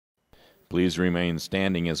Please remain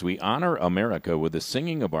standing as we honor America with the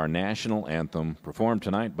singing of our national anthem, performed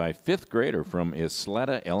tonight by fifth grader from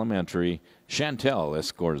Isleta Elementary, Shantel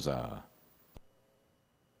Escorza.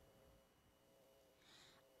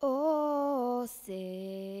 Oh,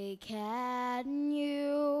 say, can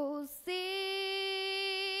you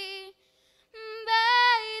see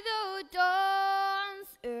by the dawn's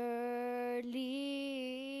early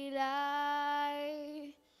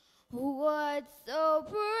light what so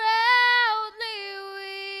proudly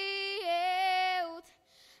we hailed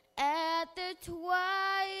at the twilight's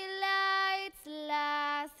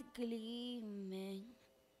last gleaming,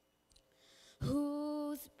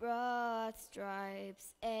 whose broad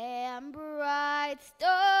stripes and bright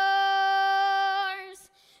stars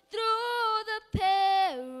through the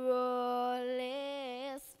perilous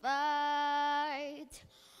fight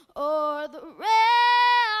o'er the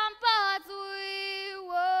ramparts we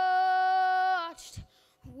watched,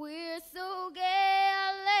 we're so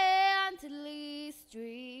gallantly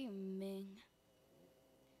streamed